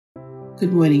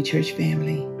Good morning, church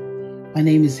family. My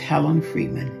name is Helen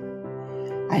Freeman.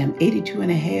 I am 82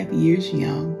 and a half years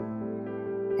young,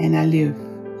 and I live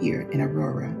here in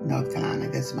Aurora, North Carolina.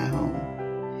 That's my home.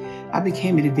 I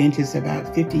became an Adventist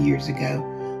about 50 years ago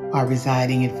while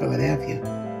residing in Philadelphia,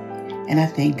 and I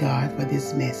thank God for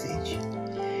this message.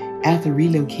 After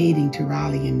relocating to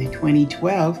Raleigh in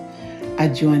 2012, I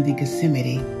joined the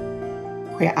Gethsemane,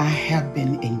 where I have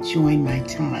been enjoying my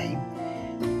time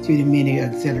through the many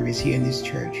auxiliaries here in this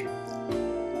church.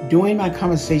 During my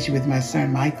conversation with my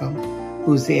son Michael,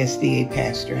 who is the SDA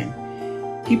pastor, and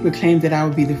he proclaimed that I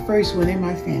would be the first one in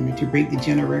my family to break the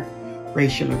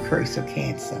generational curse of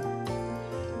cancer.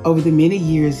 Over the many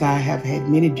years, I have had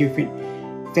many different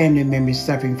family members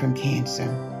suffering from cancer,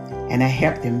 and I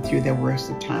helped them through their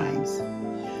worst of times.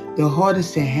 The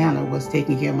hardest to handle was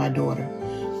taking care of my daughter,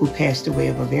 who passed away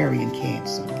of ovarian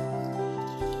cancer.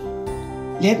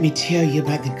 Let me tell you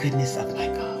about the goodness of my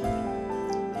God.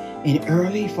 In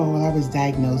early fall, I was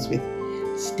diagnosed with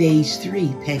stage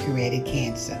 3 pancreatic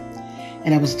cancer,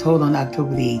 and I was told on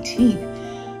October the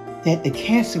 18th that the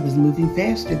cancer was moving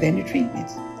faster than the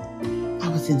treatments. I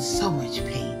was in so much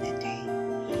pain that day.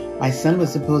 My son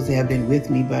was supposed to have been with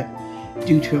me, but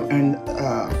due to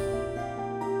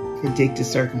unpredicted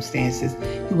circumstances,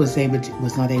 he was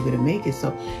not able to make it.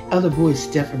 So Elder Buie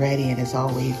stepped right in as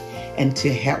always, and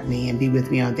to help me and be with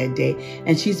me on that day.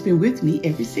 And she's been with me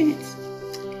ever since.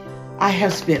 I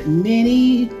have spent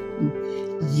many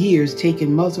years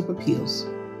taking multiple pills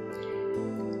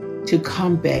to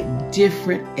combat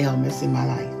different ailments in my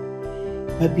life.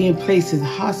 But being placed in the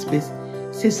hospice,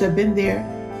 since I've been there,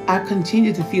 I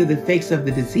continue to feel the effects of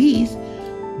the disease,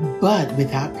 but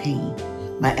without pain.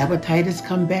 My appetite has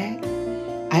come back.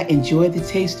 I enjoy the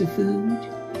taste of food.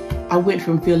 I went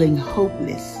from feeling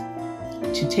hopeless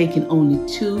to taking only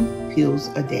 2 pills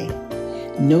a day,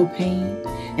 no pain,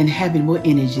 and having more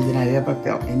energy than I ever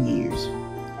felt in years.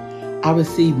 I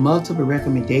received multiple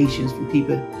recommendations from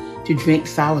people to drink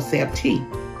soursop tea,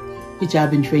 which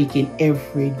I've been drinking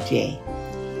every day.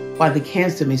 While the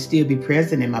cancer may still be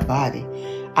present in my body,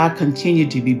 I continue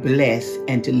to be blessed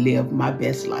and to live my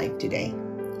best life today.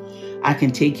 I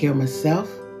can take care of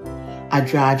myself. I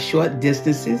drive short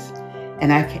distances,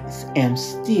 and I am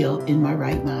still in my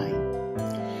right mind.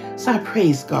 So I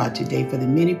praise God today for the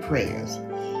many prayers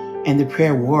and the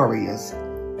prayer warriors,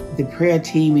 the prayer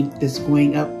team that's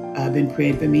going up. I've been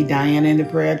praying for me, Diana, and the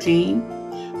prayer team,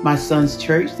 my son's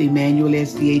church, the Emmanuel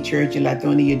SDA Church in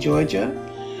Lithonia, Georgia,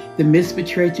 the Misfit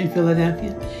Church in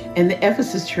Philadelphia, and the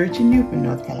Ephesus Church in Newport,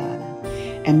 North Carolina,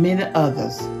 and many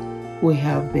others who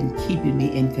have been keeping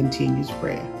me in continuous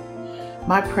prayer.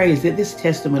 My prayer is that this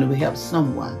testimony will help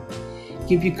someone,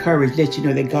 give you courage, let you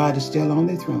know that God is still on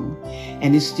the throne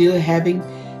and is still having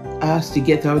us to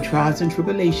get through our trials and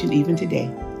tribulation even today.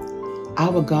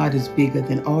 Our God is bigger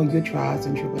than all your trials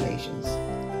and tribulations.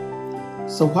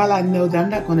 So while I know that I'm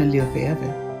not going to live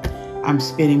forever, I'm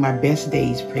spending my best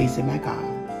days praising my God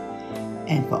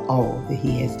and for all that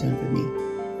He has done for me.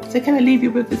 So can I leave you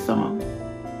with this song?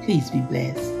 Please be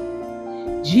blessed.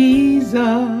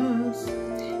 Jesus,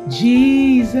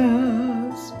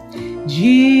 Jesus,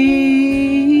 Jesus,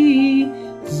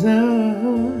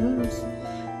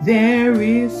 there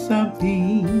is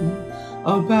something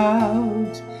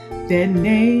about that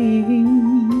name.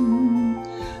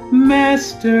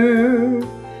 Master,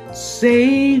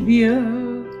 Savior,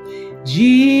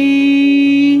 Jesus,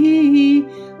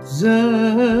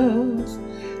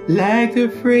 like the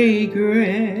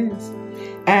fragrance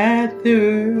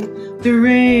after the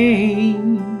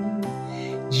rain.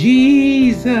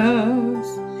 Jesus,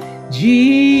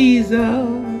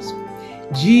 Jesus,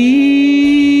 Jesus,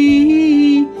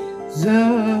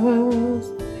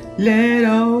 let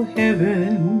all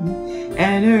heaven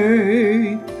and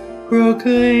earth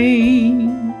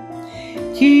proclaim.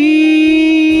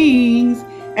 Kings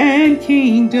and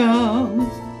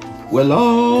kingdoms will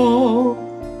all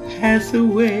pass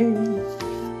away,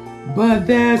 but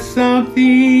there's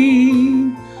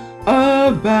something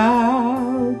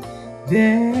about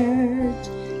that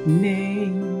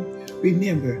name.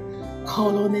 Remember,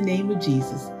 call on the name of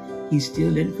Jesus. He's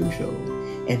still in control,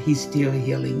 and He's still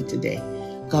healing today.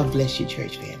 God bless you,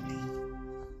 church family.